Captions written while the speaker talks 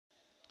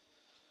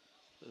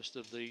First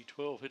of the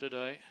 12 here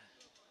today.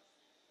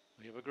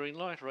 We have a green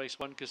light, race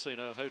 1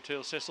 Casino,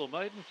 Hotel Cecil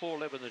Maiden,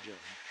 4:11 the journey.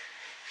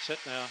 Set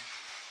now.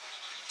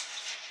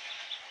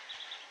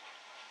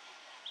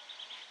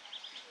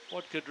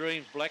 Vodka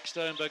Dreams,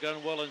 Blackstone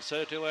begun well, and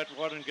so too at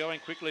one and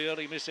going quickly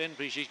early. Miss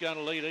Envy, she's going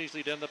to lead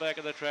easily down the back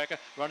of the tracker.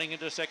 Running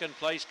into second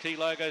place, Key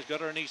Logo's got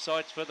her in his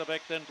sights further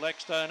back than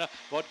Blackstone.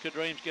 Vodka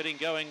Dreams getting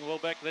going well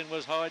back then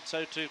was Hyde,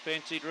 so too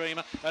Fancy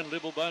Dreamer, and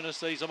Liberal Bonus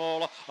sees them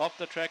all off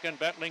the track and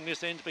battling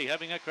Miss Ensby,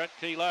 having a crack.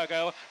 Key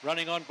Logo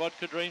running on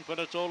Vodka Dreams when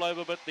it's all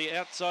over, but the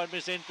outside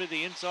Miss Ensby,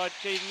 the inside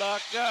Key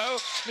Logo.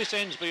 Miss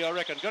Ensby, I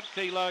reckon, got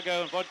Key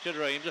Logo and Vodka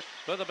Dreams.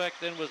 Further back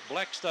then was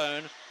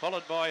Blackstone,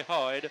 followed by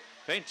Hyde,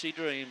 Fancy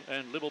Dream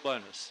and Liberal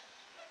Bonus.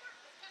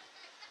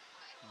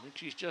 I think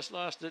she's just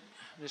lasted.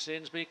 Miss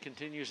Ensby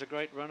continues a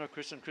great runner.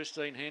 Chris and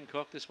Christine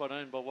Hancock, this one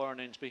owned by Warren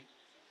Ensby.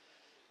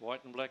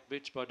 White and Black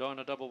Bits by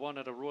Dinah Double One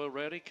at a Royal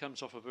Rowdy.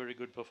 Comes off a very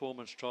good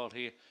performance trial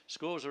here.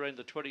 Scores around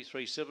the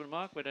 23.7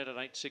 mark. Went out at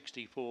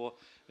 8.64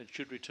 and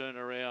should return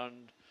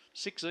around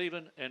 6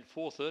 even and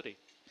 4.30.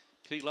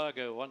 Key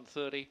Largo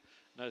 1.30.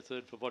 No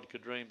third for Vodka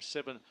Dreams.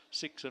 7,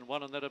 6 and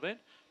 1 in that event.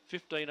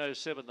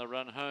 15.07 the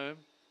run home.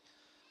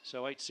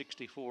 So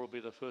 8.64 will be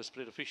the first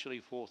split, officially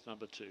fourth,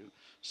 number 2.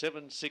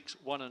 7, 6,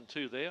 1 and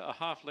 2 there. A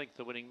half length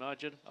the winning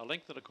margin. A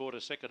length and a quarter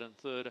second and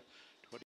third.